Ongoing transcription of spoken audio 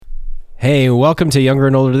Hey, welcome to Younger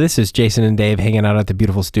and Older. This is Jason and Dave hanging out at the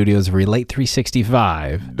beautiful studios of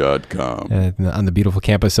Relate365.com on the beautiful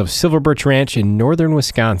campus of Silver Birch Ranch in northern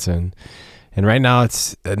Wisconsin. And right now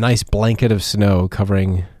it's a nice blanket of snow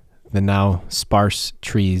covering the now sparse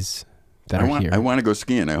trees that are here. I want to go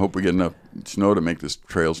skiing. I hope we get enough snow to make the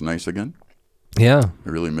trails nice again. Yeah. I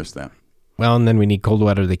really miss that. Well, and then we need cold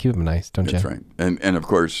weather to keep them nice, don't you? That's right. And of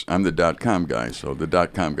course, I'm the .com guy, so the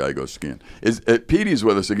 .com guy goes skiing. Petey's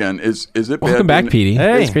with us again. Is it bad? Welcome back, Petey.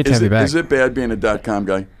 Hey. It's great to have you back. Is it bad being a .com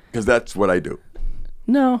guy? Because that's what I do.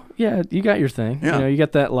 No, yeah, you got your thing. Yeah. You know, you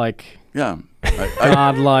got that Yeah.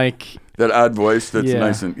 God that odd voice that's Yeah.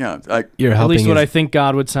 nice and You're at helping least what I think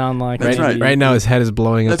God would sound like. That's right. Right now his head is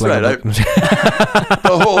blowing up. That's right.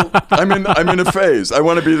 I'm in a phase. I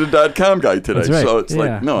want to be the .com guy today. That's right. So it's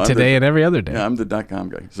like no, today and every other day. Yeah, I'm the .com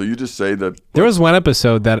guy. So you just say that. There was one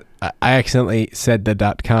episode that I accidentally said the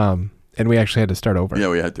 .com, and we actually had to start over. Yeah,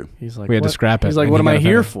 we had to. He's like, We had to what? scrap it, He's like, and what he am I got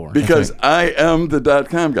here offended. for? Because I am the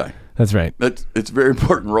 .com guy. That's right. It's a very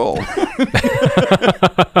important role.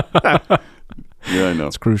 Yeah, I know.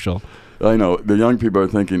 It's crucial. I know. The young people are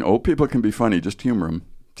thinking, old people can be funny. Just humor them.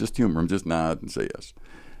 Just humor them. Just nod and say yes.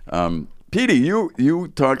 Petey,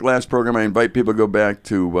 you talked last program. I invite people to go back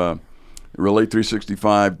to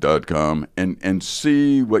Relate365.com and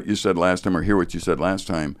see what you said last time or hear what you said last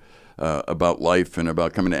time about life and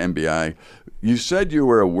about coming to MBI. You said you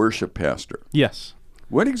were a worship pastor. Yes.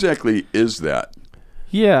 What exactly is that?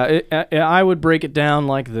 Yeah, I would break it down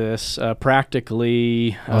like this.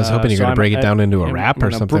 Practically, I was hoping you were going to break it down into a rap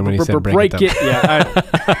or something when you said break it down.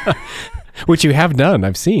 Yeah, Which you have done,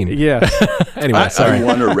 I've seen. yeah. Anyway, sorry. I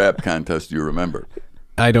won a rap contest. Do you remember?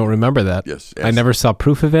 I don't remember that. Yes. I never saw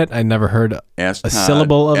proof of it. I never heard a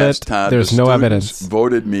syllable of it. Todd, There's no evidence.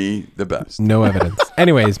 Voted me the best. No evidence.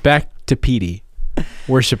 Anyways, back to Petey.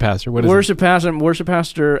 Worship pastor. What is worship pastor? I'm worship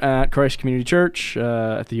pastor at Christ Community Church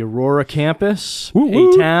at the Aurora campus,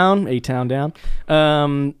 Woo-woo. A-town down.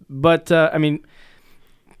 But I mean,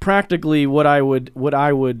 practically, what I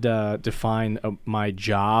would define my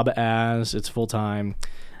job as, it's full time.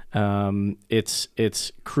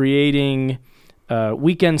 It's creating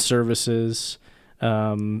weekend services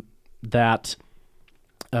that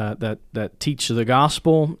teach the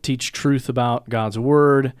gospel, teach truth about God's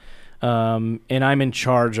word. And I'm in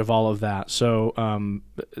charge of all of that. So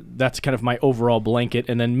that's kind of my overall blanket.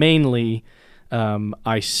 And then mainly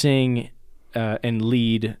I sing and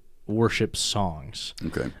lead worship songs.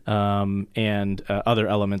 Okay. And other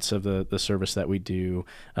elements of the service that we do.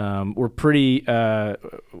 We're pretty, I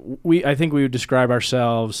think we would describe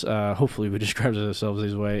ourselves, hopefully we describe ourselves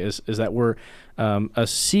this way, is that we're a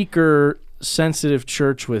seeker sensitive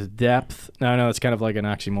church with depth. Now I know it's kind of like an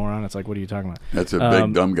oxymoron. It's like, what are you talking about? That's a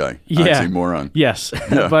big dumb guy. Yeah. Oxymoron. Yes.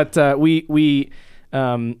 Yeah. But we're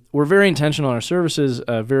very intentional in our services,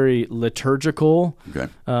 very liturgical.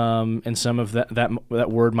 Okay. And some of that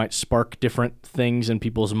word might spark different things in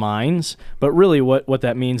people's minds. But really what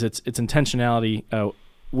that means, it's intentionality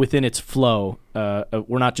within its flow.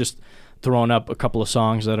 We're not just throwing up a couple of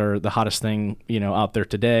songs that are the hottest thing, out there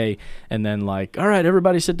today, and then like, all right,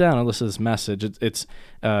 everybody sit down and listen to this message. It's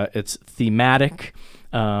thematic.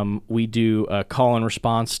 We do call and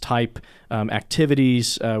response type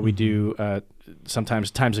activities. We do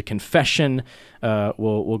sometimes times of confession.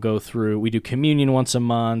 We'll go through. We do communion once a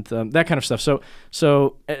month. That kind of stuff.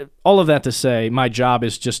 So all of that to say, my job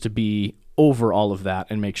is just to be over all of that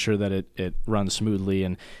and make sure that it runs smoothly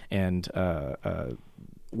and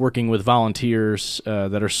working with volunteers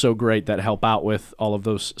that are so great that help out with all of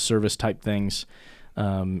those service type things.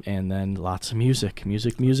 And then lots of music.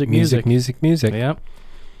 Music. Yeah.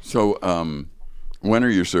 So when are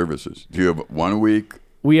your services? Do you have one a week?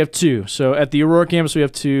 We have two. So at the Aurora campus, we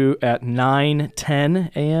have two at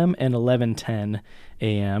 9:10 a.m. and 11:10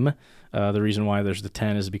 a.m. The reason why there's the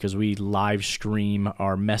 10 is because we live stream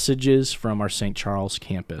our messages from our St. Charles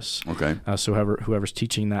campus. Okay. So whoever's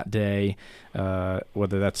teaching that day,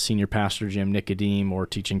 whether that's Senior Pastor Jim Nicodeme or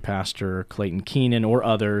Teaching Pastor Clayton Keenan or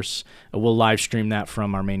others, we'll live stream that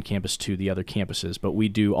from our main campus to the other campuses. But we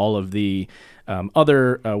do all of the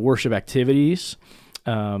other worship activities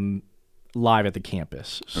live at the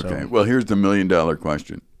campus. So, Okay. Well, here's the $1 million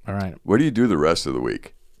question. all right. What do you do the rest of the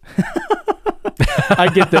week? I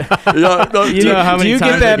get that. Yeah, no, You know how many do you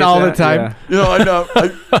times get that I all the time? Yeah. I know.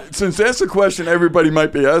 Since that's a question everybody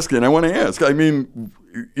might be asking, I want to ask. I mean,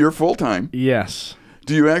 you're full time. Yes.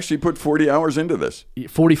 Do you actually put 40 hours into this?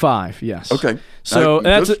 45, yes. Okay. So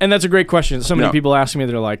that's a great question. So many Yeah. people ask me,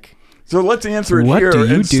 they're like, So let's answer it What here do you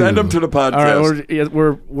and do? send them to the podcast. all right,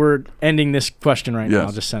 we're ending this question right now. Yes.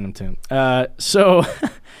 I'll just send them to him. So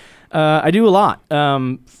I do a lot.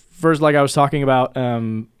 first, like I was talking about,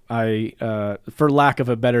 I, for lack of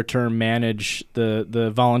a better term, manage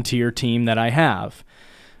the volunteer team that I have.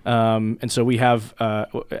 And so we have,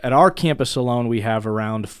 at our campus alone, we have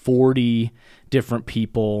around 40 different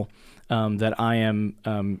people that I am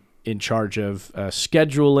in charge of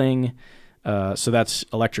scheduling. So that's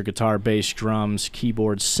electric guitar, bass, drums,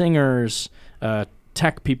 keyboards, singers,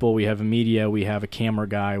 tech people. We have a media, we have a camera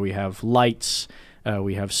guy, we have lights,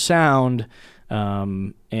 we have sound,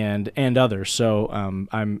 and others. So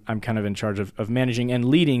I'm kind of in charge of managing and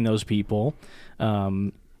leading those people.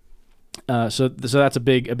 So that's a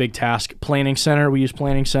big task. Planning Center, we use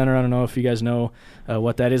Planning Center. I don't know if you guys know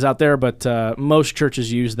what that is out there, but most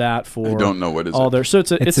churches use that for. I don't know what is all it. their. So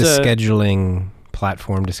it's a scheduling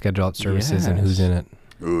platform to schedule out services and who's in it.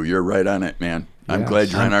 Ooh, you're right on it, man. I'm Yes. glad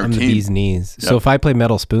you're on our I'm team. the bee's knees. Yep. So if I play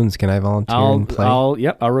metal spoons, can I volunteer and play? I'll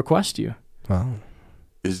request you. Well,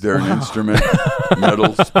 Is there an instrument?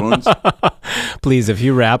 Metal spoons? please, if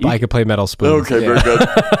you rap, I could play metal spoons. Okay, very good.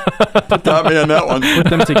 Got me on that one. Put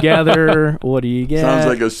them together. What do you get? Sounds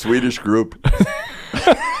like a Swedish group.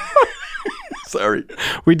 Sorry.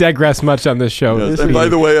 We digress much on this show. Yes. And by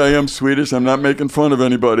the way, I am Swedish. I'm not making fun of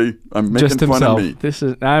anybody. I'm making Just fun himself.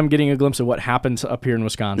 of me. I'm getting a glimpse of what happens up here in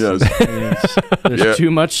Wisconsin. Yes. There's Yeah. too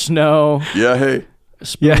much snow. Yeah, hey.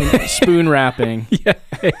 Spoon wrapping.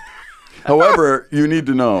 However, you need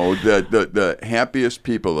to know that the happiest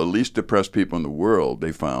people, the least depressed people in the world,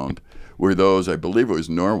 they found, were those, I believe it was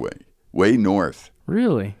Norway, way north.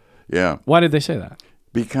 Really? Yeah. Why did they say that?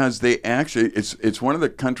 Because they actually, it's one of the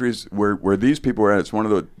countries where these people are at. It's one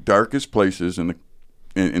of the darkest places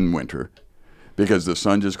in winter, because the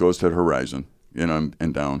sun just goes to the horizon,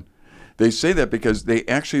 and down. They say that because they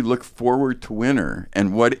actually look forward to winter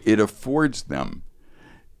and what it affords them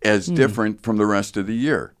as different from the rest of the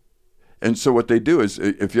year. And so what they do is,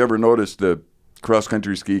 if you ever notice the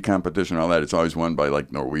cross-country ski competition and all that, it's always won by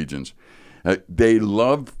like Norwegians. They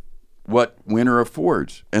love what winter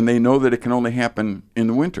affords, and they know that it can only happen in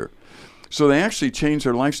the winter. So they actually change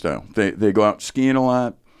their lifestyle. They go out skiing a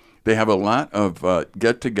lot. They have a lot of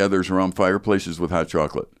get-togethers around fireplaces with hot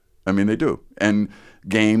chocolate. I mean, they do. And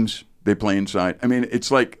games, they play inside. I mean,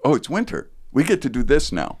 it's like, oh, it's winter. We get to do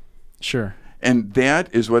this now. Sure. And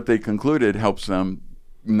that is what they concluded helps them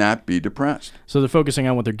not be depressed. So they're focusing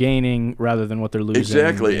on what they're gaining rather than what they're losing.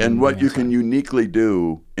 Exactly, and what you can uniquely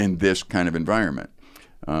do in this kind of environment.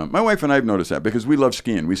 My wife and I have noticed that because we love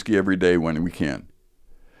skiing. We ski every day when we can.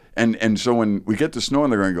 And so when we get the snow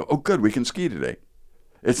on the ground, we go, oh, good, we can ski today.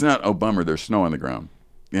 It's not, oh, bummer, there's snow on the ground.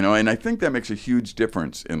 And I think that makes a huge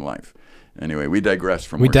difference in life. Anyway, we digress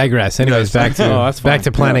from We digress. Anyways, back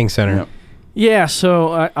to Planning Center. Yeah. Yeah,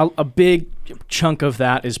 so a big chunk of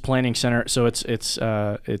that is Planning Center. So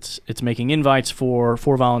it's making invites for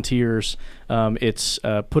volunteers. It's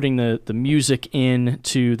putting the music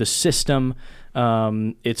into the system.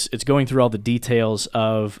 It's going through all the details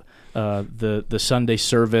of the Sunday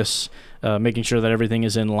service, making sure that everything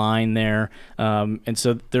is in line there. And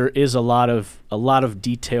so there is a lot of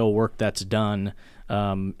detail work that's done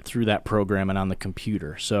through that program and on the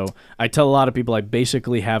computer. So I tell a lot of people I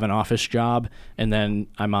basically have an office job, and then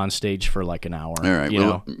I'm on stage for like an hour. All right.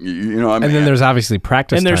 And then there's obviously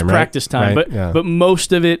practice time. And there's right? practice time, Right, yeah. but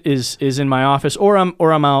most of it is in my office, or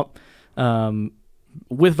I'm out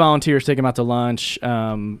with volunteers, taking them out to lunch,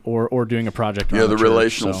 or doing a project. Yeah, around the church.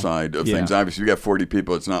 relational So, side of yeah. things. Obviously, you got 40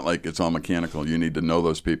 people. It's not like it's all mechanical. You need to know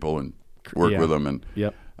those people and work with them. And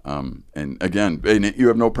Yep. and again, you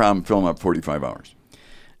have no problem filling up 45 hours.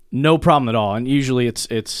 No problem at all. And usually it's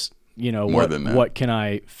More than that. what can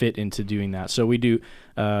I fit into doing that? So we do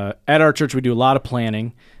at our church, we do a lot of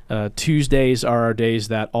planning. Tuesdays are our days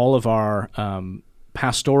that all of our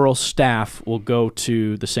pastoral staff will go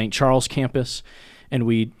to the St. Charles campus, and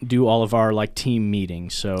we do all of our like team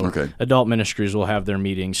meetings. So Okay. adult ministries will have their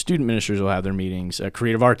meetings, student ministries will have their meetings,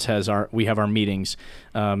 creative arts we have our meetings,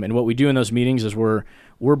 and what we do in those meetings is we're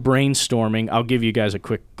brainstorming. I'll give you guys a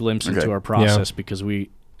quick glimpse Okay. into our process because we,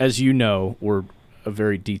 as you know, we're a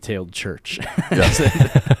very detailed church.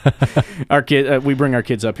 Our kid, we bring our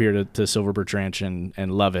kids up here to Silver Birch Ranch and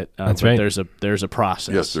love it. That's but right. There's a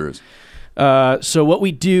process. Yes, there is. So what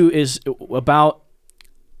we do is about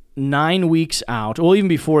 9 weeks out, well, even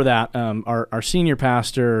before that, our senior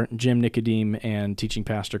pastor, Jim Nicodeme, and teaching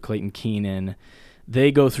pastor Clayton Keenan,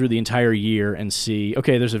 they go through the entire year and see,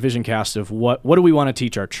 okay, there's a vision cast of what do we want to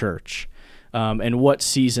teach our church, and what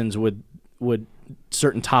seasons would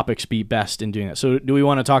certain topics be best in doing that. So do we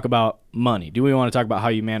want to talk about money? Do we want to talk about how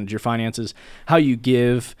you manage your finances, how you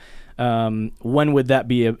give? When would that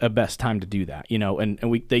be a best time to do that? And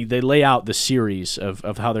they lay out the series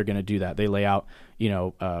of how they're going to do that. They lay out,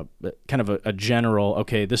 kind of a general,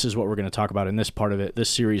 okay, this is what we're going to talk about in this part of it. This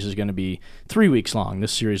series is going to be 3 weeks long.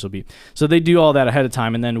 This series will be. So they do all that ahead of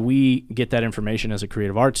time, and then we get that information as a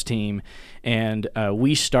creative arts team, and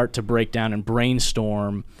we start to break down and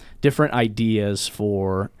brainstorm different ideas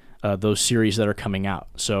for those series that are coming out.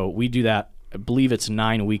 So we do that, I believe it's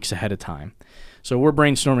 9 weeks ahead of time. So we're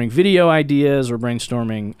brainstorming video ideas, we're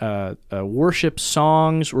brainstorming worship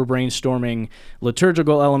songs, we're brainstorming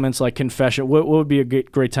liturgical elements like confession. What would be a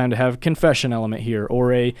great time to have a confession element here,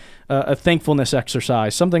 or a thankfulness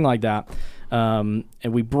exercise, something like that. And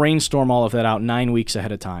we brainstorm all of that out 9 weeks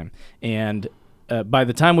ahead of time. And by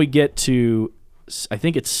the time we get to, I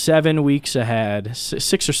think it's 7 weeks ahead,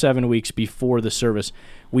 6 or 7 weeks before the service,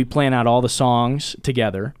 we plan out all the songs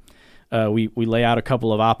together. We lay out a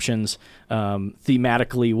couple of options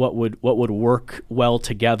thematically, what would work well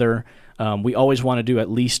together. We always want to do at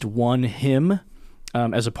least one hymn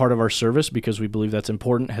as a part of our service because we believe that's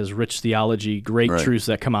important, has rich theology, great truths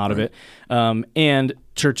that come out of it. And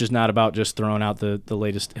church is not about just throwing out the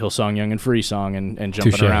latest Hillsong Young and Free song and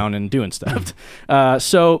jumping around and doing stuff.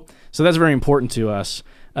 So that's very important to us.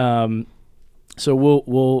 So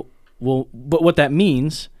we'll but what that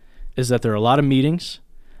means is that there are a lot of meetings.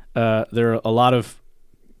 There are a lot of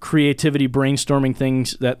creativity brainstorming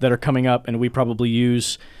things that are coming up, and we probably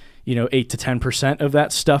use 8 to 10% of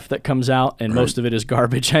that stuff that comes out, and most of it is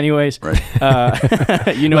garbage anyways. Right. Like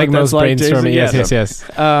what most that's like, brainstorming.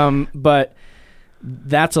 Yes. But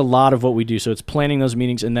that's a lot of what we do. So it's planning those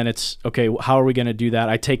meetings, and then it's, okay, how are we going to do that?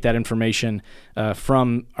 I take that information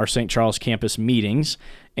from our St. Charles campus meetings,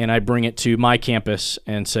 and I bring it to my campus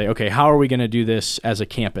and say, okay, how are we going to do this as a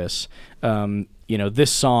campus?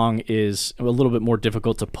 This song is a little bit more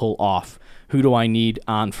difficult to pull off. Who do I need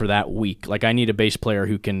on for that week? Like, I need a bass player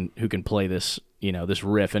who can play this, this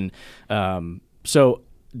riff. And so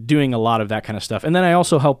doing a lot of that kind of stuff. And then I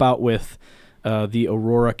also help out with the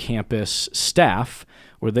Aurora campus staff,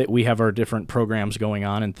 where we have our different programs going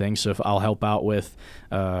on and things. So if I'll help out with,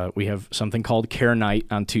 we have something called Care Night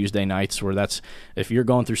on Tuesday nights, where that's if you're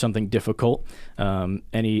going through something difficult,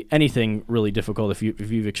 anything really difficult, if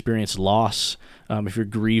you've experienced loss, if you're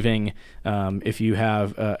grieving, if you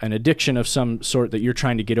have an addiction of some sort that you're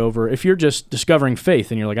trying to get over, if you're just discovering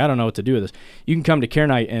faith and you're like, I don't know what to do with this, you can come to Care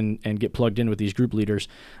Night and get plugged in with these group leaders.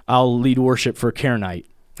 I'll lead worship for Care Night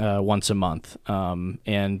once a month,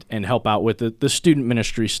 and help out with the student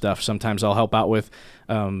ministry stuff. Sometimes I'll help out with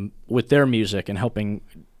their music and helping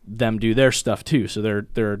them do their stuff too. So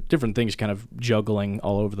there are different things kind of juggling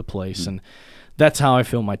all over the place, and that's how I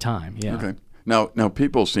fill my time. Yeah. Okay. Now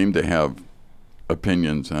people seem to have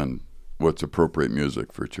opinions on what's appropriate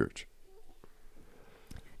music for church.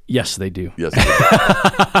 Yes, they do. Yes, they do.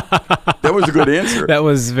 That was a good answer. That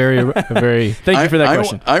was very. Thank you for that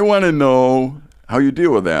question. I want to know how you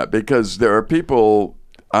deal with that, because there are people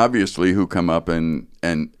obviously who come up and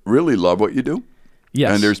really love what you do.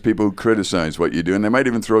 Yes. And there's people who criticize what you do, and they might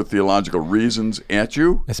even throw theological reasons at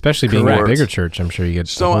you. Especially being in a bigger church, I'm sure you get.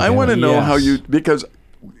 So I want to know how you, because,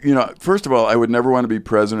 first of all, I would never want to be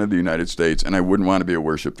president of the United States, and I wouldn't want to be a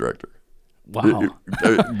worship director. Wow.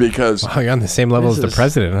 Because you're on the same level as the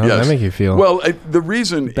president. How does that make you feel? Well, the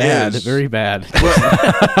reason is very bad.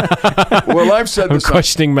 Well, I've said this. I'm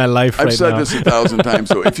questioning my life right now. I've said this 1,000 times.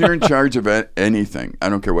 So if you're in charge of anything, I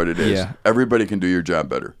don't care what it is, everybody can do your job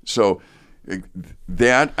better. So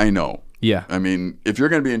that I know. Yeah. I mean, if you're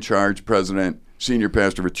going to be in charge, president, senior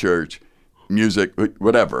pastor of a church, music,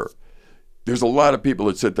 whatever, there's a lot of people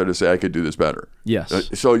that sit there to say, I could do this better. Yes.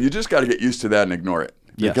 So you just got to get used to that and ignore it.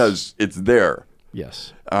 Because it's there.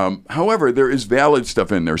 Yes. However, there is valid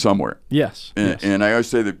stuff in there somewhere. Yes. And I always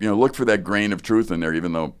say that, look for that grain of truth in there,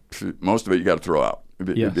 even though most of it you got to throw out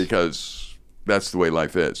because that's the way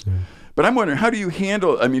life is. Yeah. But I'm wondering, how do you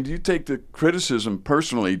handle, do you take the criticism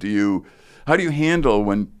personally? How do you handle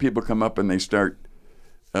when people come up and they start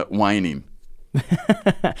whining?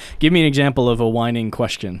 Give me an example of a whining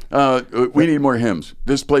question. We need more hymns.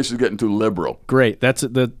 This place is getting too liberal. Great.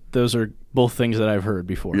 Those are both things that I've heard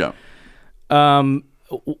before. Yeah.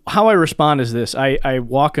 How I respond is this. I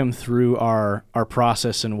walk them through our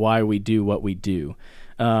process and why we do what we do.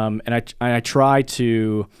 And I try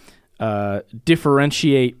to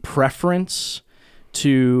differentiate preference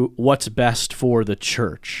to what's best for the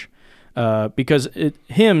church. Because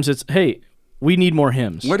hymns, it's, hey, we need more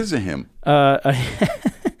hymns. What is a hymn?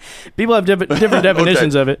 People have different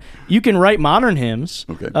definitions of it. You can write modern hymns,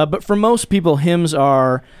 but for most people, hymns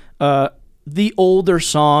are the older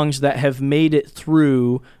songs that have made it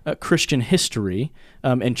through Christian history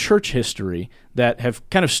and church history that have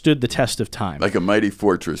kind of stood the test of time. Like a Mighty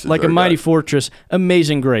Fortress. Like a Mighty Fortress.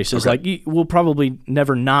 Amazing Grace is Okay. like, we'll probably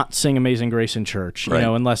never not sing Amazing Grace in church, Right.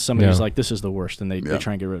 unless somebody's Yeah. like, this is the worst, and they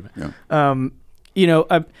try and get rid of it. Yeah.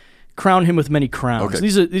 I crown him with many crowns. Okay.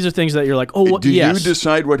 These are things that you're like, oh, Do yes. you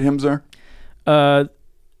decide what hymns are?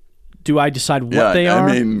 Do I decide what they are?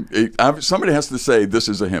 I mean, somebody has to say this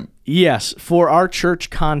is a hymn. Yes, for our church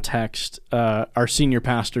context, our senior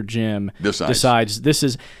pastor Jim decides this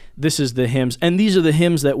is the hymns, and these are the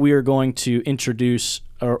hymns that we are going to introduce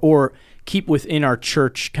or keep within our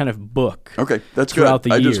church kind of book. Okay, that's good. throughout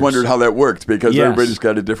the I years. just wondered how that worked because Yes. everybody's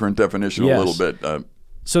got a different definition Yes. a little bit.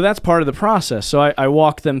 So that's part of the process. So I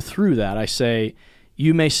walk them through that. I say,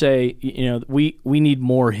 you may say, we need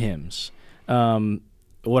more hymns.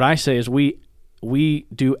 What I say is we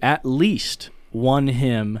do at least one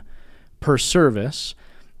hymn per service,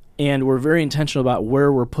 and we're very intentional about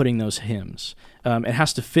where we're putting those hymns. It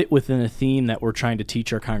has to fit within a theme that we're trying to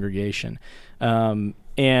teach our congregation.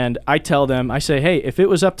 And I tell them, I say, hey, if it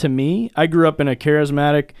was up to me, I grew up in a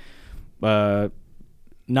charismatic,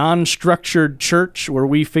 non-structured church where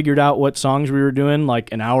we figured out what songs we were doing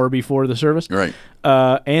like an hour before the service. Right.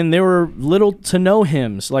 And there were little to no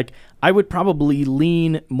hymns. Like, I would probably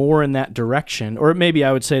lean more in that direction, or maybe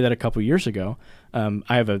I would say that a couple years ago. I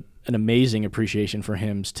have an amazing appreciation for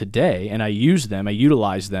hymns today, and I use them, I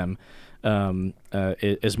utilize them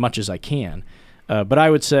as much as I can. But I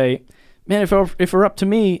would say, man, if it were up to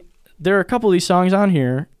me, there are a couple of these songs on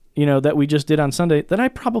here, that we just did on Sunday that I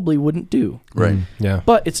probably wouldn't do. Right. Yeah.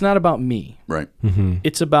 But it's not about me. Right.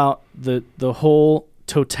 It's about the whole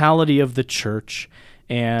totality of the church,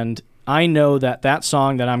 and I know that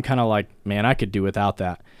song that I'm kind of like, man, I could do without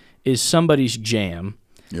that, is somebody's jam.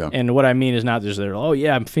 Yeah. And what I mean is not just there, oh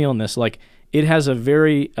yeah, I'm feeling this. Like, it has a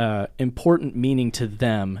very important meaning to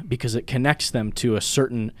them because it connects them to a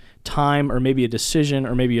certain time or maybe a decision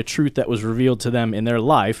or maybe a truth that was revealed to them in their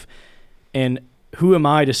life. And who am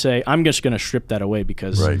I to say, I'm just going to strip that away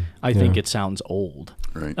because Right. I think it sounds old.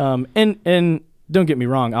 Right. And don't get me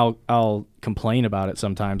wrong, I'll complain about it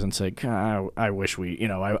sometimes and say, I wish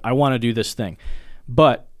I want to do this thing.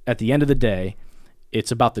 But at the end of the day,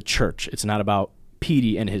 it's about the church. It's not about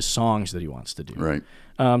Petey and his songs that he wants to do. Right.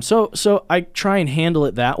 So I try and handle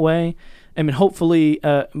it that way. I mean, hopefully,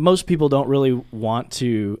 most people don't really want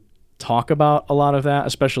to talk about a lot of that,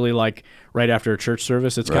 especially like right after a church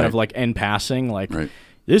service. It's kind of like in passing, like, Right.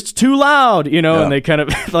 it's too loud, Yeah. and they kind of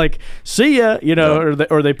like, see ya, Yeah.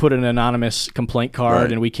 or they put an anonymous complaint card,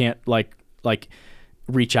 Right. and we can't like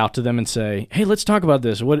reach out to them and say, hey, let's talk about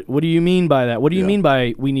this. What do you mean by that? What do you Yeah. mean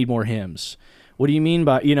by we need more hymns? What do you mean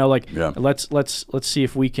by, Yeah. let's see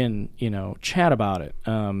if we can, chat about it.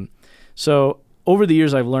 So over the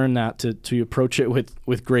years, I've learned that to approach it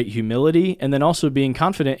with great humility, and then also being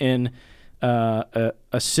confident in a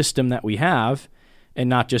system that we have, and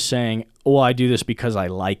not just saying, oh, I do this because I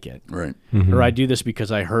like it, Right. or I do this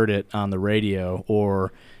because I heard it on the radio,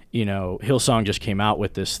 or Hillsong just came out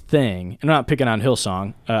with this thing. And I'm not picking on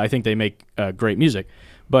Hillsong. I think they make great music,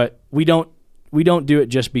 but we don't do it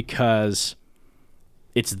just because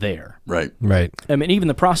it's there. Right. Right. I mean, even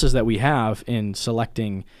the process that we have in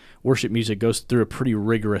selecting worship music goes through a pretty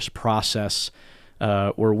rigorous process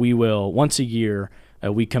where we will, once a year,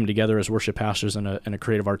 we come together as worship pastors and a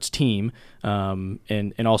creative arts team,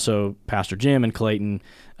 and also Pastor Jim and Clayton.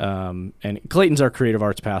 And Clayton's our creative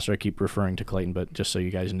arts pastor. I keep referring to Clayton, but just so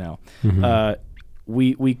you guys know.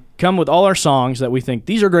 We come with all our songs that we think,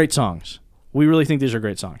 these are great songs. We really think these are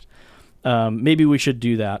great songs. Maybe we should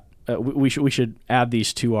do that. We should add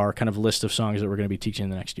these to our kind of list of songs that we're going to be teaching in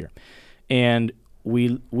the next year. And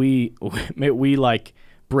we like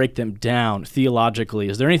break them down theologically.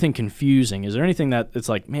 Is there anything confusing? Is there anything that it's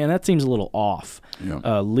like, man, that seems a little off?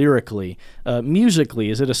 Lyrically, musically,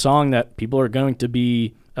 is it a song that people are going to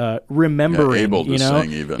be remembering? Yeah, able to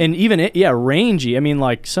sing even. And even rangy. I mean,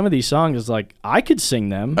 like some of these songs is like I could sing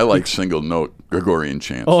them. I like single note Gregorian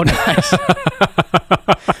chants. Oh, nice.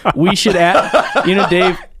 We should add,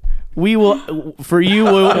 Dave. We will, for you,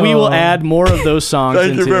 we will add more of those songs.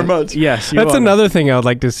 Thank you very much. Yes, That's another thing I would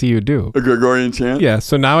like to see you do. A Gregorian chant? Yeah,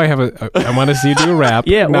 so now I want to see you do a rap.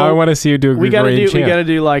 Yeah, now I want to see you do a Gregorian chant. We got to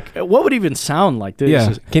do like, what would even sound like this?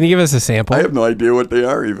 Yeah. Can you give us a sample? I have no idea what they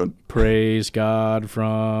are even. Praise God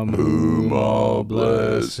from whom all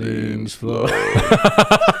blessings flow.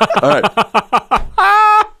 All right.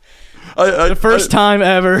 The first time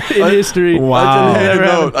ever in history.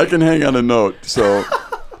 Wow. I can hang on a note. So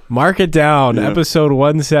mark it down. Yeah. Episode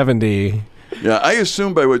 170. yeah, I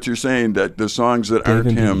assume by what you're saying that the songs that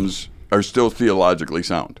aren't hymns are still theologically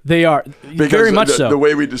sound. They are very much so. The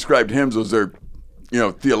way we described hymns was they're,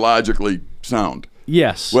 theologically sound.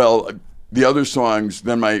 Yes. Well, the other songs,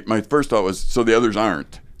 then my first thought was, so the others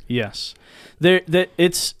aren't. Yes.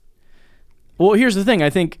 Well, here's the thing. I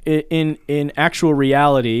think in actual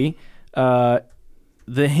reality, the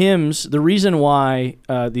hymns, the reason why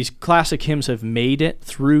these classic hymns have made it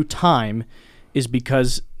through time is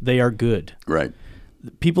because they are good. Right.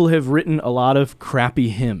 People have written a lot of crappy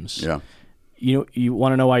hymns. Yeah. You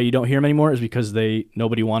want to know why you don't hear them anymore? Is because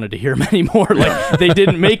nobody wanted to hear them anymore. Like they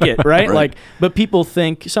didn't make it, right? Right. But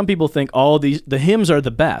some people think the hymns are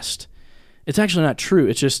the best. It's actually not true.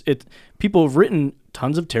 It's just people have written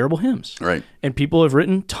tons of terrible hymns. Right. And people have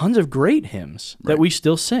written tons of great hymns that we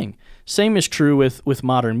still sing. Same is true with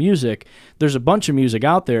modern music. There's a bunch of music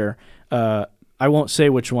out there. I won't say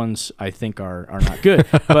which ones I think are not good,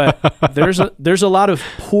 but there's a lot of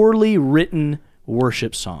poorly written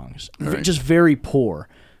worship songs, right. Just very poor.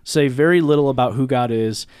 Say very little about who God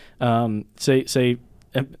is. And some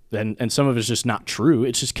of it's just not true.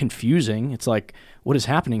 It's just confusing. It's like, what is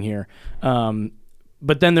happening here?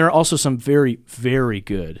 But then there are also some very, very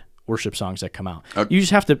good worship songs that come out. You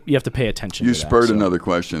just have to pay attention. You to spurred that, another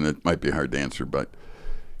question that might be hard to answer, but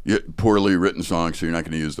poorly written songs, so you're not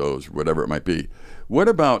going to use those, whatever it might be. What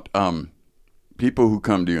about people who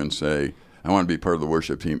come to you and say, I want to be part of the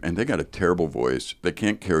worship team, and they got a terrible voice. They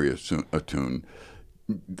can't carry a tune.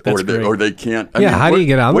 Or they can't. How do you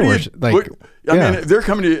get on the worship? I mean, they're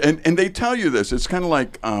coming to you, and they tell you this. It's kind of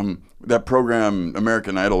like that program,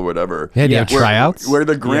 American Idol, whatever. Yeah, do you have tryouts? Where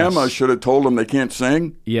the grandma should have told them they can't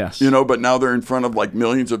sing. Yes. But now they're in front of like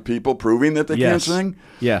millions of people proving that they can't sing.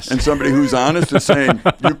 Yes. And somebody who's honest is saying,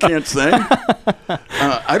 you can't sing?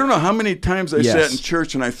 I don't know how many times I sat in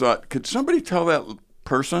church and I thought, could somebody tell that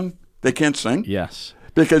person they can't sing? Yes.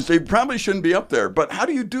 Because they probably shouldn't be up there. But how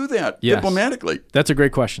do you do that diplomatically? That's a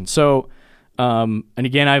great question. So, and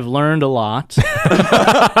again, I've learned a lot from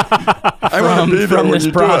this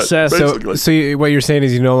process. So what you're saying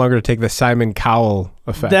is you no longer take the Simon Cowell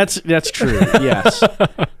effect. That's true. Yes.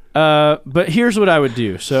 But here's what I would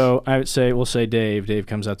do. So I would say, we'll say Dave. Dave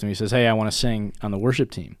comes up to me and says, "Hey, I want to sing on the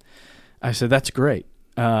worship team." I said, "That's great.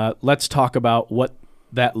 Let's talk about what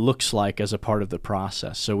that looks like as a part of the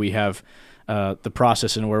process." So we have the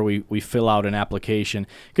process in where we fill out an application,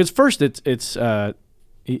 because first it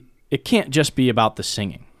can't just be about the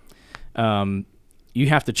singing. You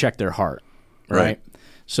have to check their heart, right?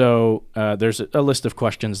 So there's a list of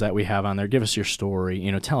questions that we have on there. Give us your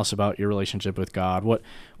story. Tell us about your relationship with God. What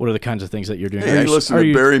are the kinds of things that you're doing? Hey, I listen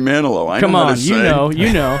to Barry Manilow. Come on, you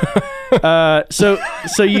know. So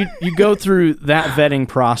you go through that vetting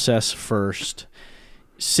process first.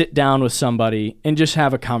 Sit down with somebody and just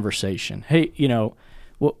have a conversation. Hey,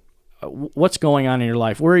 what's going on in your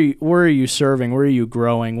life? Where are you serving? Where are you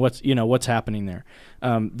growing? What's happening there?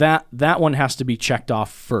 That one has to be checked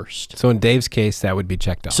off first. So in Dave's case, that would be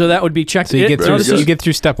checked off. So that would be checked. So you get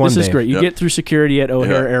through step one. This is Dave. great. You get through security at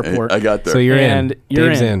O'Hare Airport. I got there. So you're and in. You're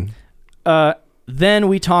Dave's in. Then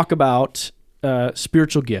we talk about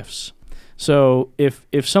spiritual gifts. So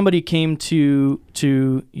if somebody came to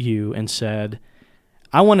you and said,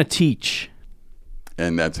 "I want to teach,"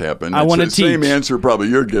 and that's happened. I want to teach. Same answer probably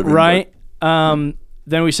you're giving, right?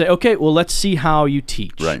 Then we say, okay, well, let's see how you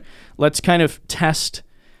teach. Right. Let's kind of test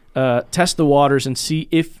the waters and see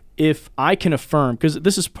if I can affirm, because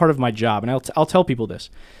this is part of my job, and I'll tell people this.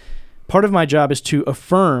 Part of my job is to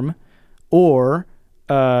affirm, or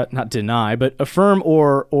not deny, but affirm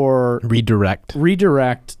or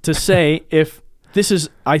redirect to say if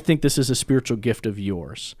I think this is a spiritual gift of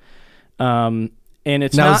yours. And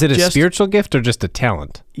it's now, not is it a just, spiritual gift or just a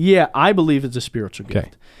talent? Yeah, I believe it's a spiritual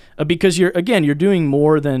gift. Because you're doing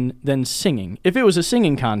more than singing. If it was a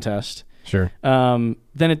singing contest, sure, then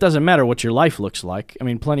it doesn't matter what your life looks like. I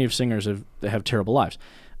mean, plenty of singers have terrible lives.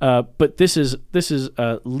 But this is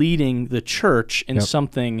leading the church in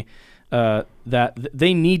something that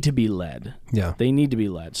they need to be led. Yeah, they need to be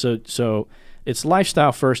led. So it's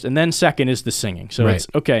lifestyle first, and then second is the singing. So it's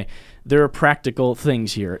okay. There are practical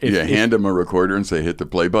things here. Hand them a recorder and say, hit the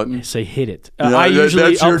play button? Say, hit it.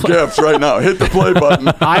 That's your gift right now. Hit the play button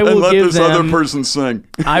and let this other person sing.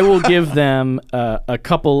 I will give them a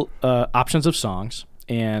couple options of songs,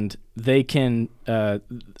 and they can,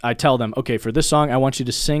 I tell them, okay, for this song, I want you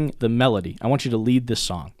to sing the melody. I want you to lead this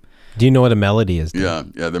song. Do you know what a melody is?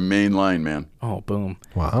 Dan? Yeah, the main line, man. Oh, boom.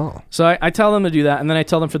 Wow. So I tell them to do that, and then I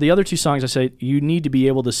tell them for the other two songs, I say, you need to be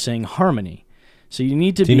able to sing harmony. So you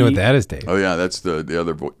need to be... Do you know what that is, Dave? Oh, yeah, that's the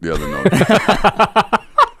other note.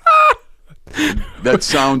 That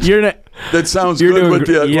sounds good with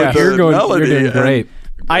the melody. You're doing great.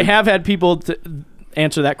 I have had people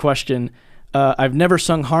answer that question. I've never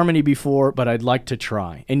sung harmony before, but I'd like to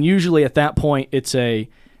try. And usually at that point, it's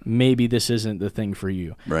maybe this isn't the thing for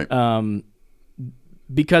you. Right.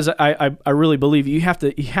 Because I really believe you have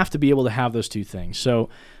to be able to have those two things. So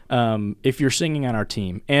if you're singing on our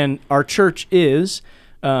team, and our church is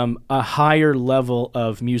a higher level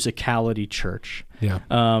of musicality church. Yeah.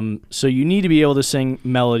 So you need to be able to sing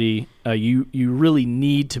melody. You really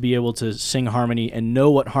need to be able to sing harmony and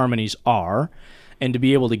know what harmonies are, and to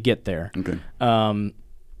be able to get there. Okay. And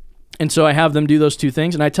so I have them do those two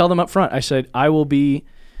things, and I tell them up front. I said, I will be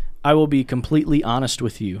completely honest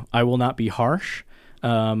with you. I will not be harsh.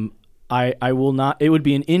 I will not. It would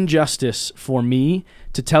be an injustice for me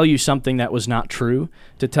to tell you something that was not true.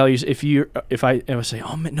 To tell you if I say,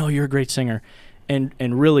 oh no, you're a great singer, and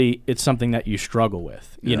really it's something that you struggle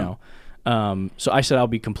with, you know. So I said I'll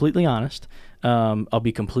be completely honest. I'll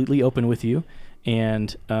be completely open with you,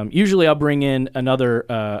 and usually I'll bring in another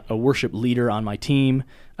a worship leader on my team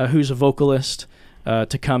who's a vocalist.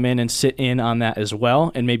 To come in and sit in on that as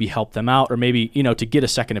well, and maybe help them out, or maybe to get a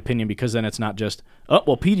second opinion, because then it's not just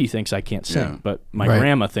Petey thinks I can't sing, but my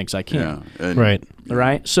grandma thinks I can.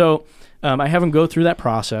 Right. So I have them go through that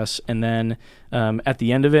process, and then at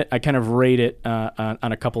the end of it, I kind of rate it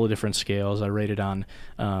on a couple of different scales. I rate it on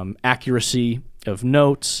accuracy of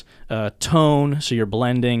notes, tone. So you're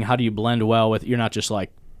blending. How do you blend well with? You're not just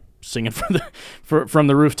like singing from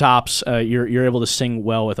the rooftops. You're able to sing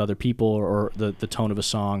well with other people, or the tone of a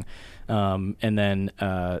song, and then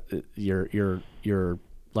your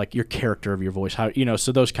like your character of your voice, how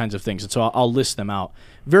so those kinds of things. And so I'll list them out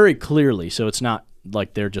very clearly, so it's not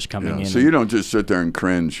like they're just coming in. So you don't just sit there and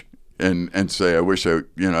cringe and say, I wish I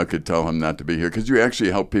could tell him not to be here, because you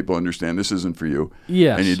actually help people understand this isn't for you.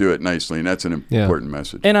 Yes. And you do it nicely, and that's an important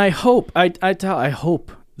message. And I hope I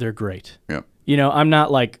hope they're great. Yeah. I'm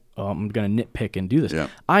not like, I'm going to nitpick and do this. Yeah.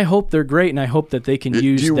 I hope they're great, and I hope that they can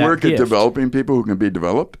use that. Do you work gift. at developing people who can be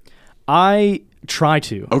developed? I try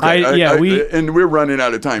to. Okay. And we're running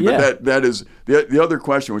out of time. Yeah. But that is the other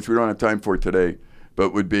question, which we don't have time for today,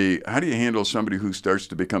 but would be, how do you handle somebody who starts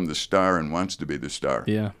to become the star and wants to be the star?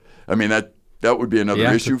 Yeah. I mean, that would be another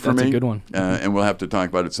issue for me. That's a good one. And we'll have to talk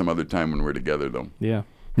about it some other time when we're together, though. Yeah.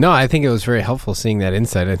 No, I think it was very helpful seeing that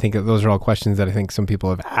insight. I think those are all questions that I think some people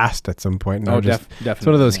have asked at some point. Definitely. It's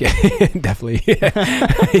one of those. Definitely.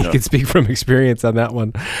 You can speak from experience on that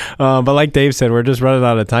one. But like Dave said, we're just running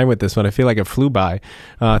out of time with this one. I feel like it flew by.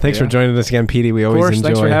 Thanks for joining us again, Petey. We always enjoy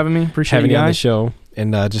thanks for having me. Appreciate having you you on the guys. show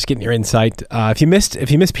and just getting your insight. If you missed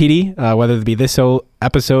Petey, whether it be this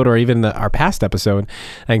episode or even our past episode,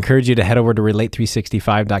 I encourage you to head over to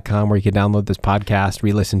relate365.com, where you can download this podcast,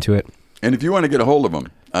 re-listen to it. And if you want to get a hold of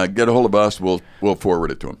them, get a hold of us. We'll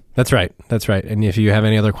forward it to them. That's right. And if you have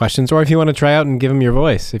any other questions, or if you want to try out and give him your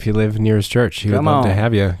voice, if you live near his church, he would love to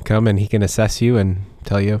have you come, and he can assess you and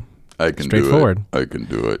tell you. I can straightforward. Do it. I can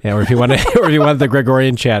do it. Yeah, or if you want the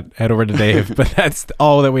Gregorian chat, head over to Dave. But that's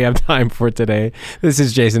all that we have time for today. This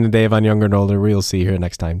is Jason and Dave on Younger and Older. We'll see you here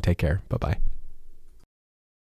next time. Take care. Bye-bye.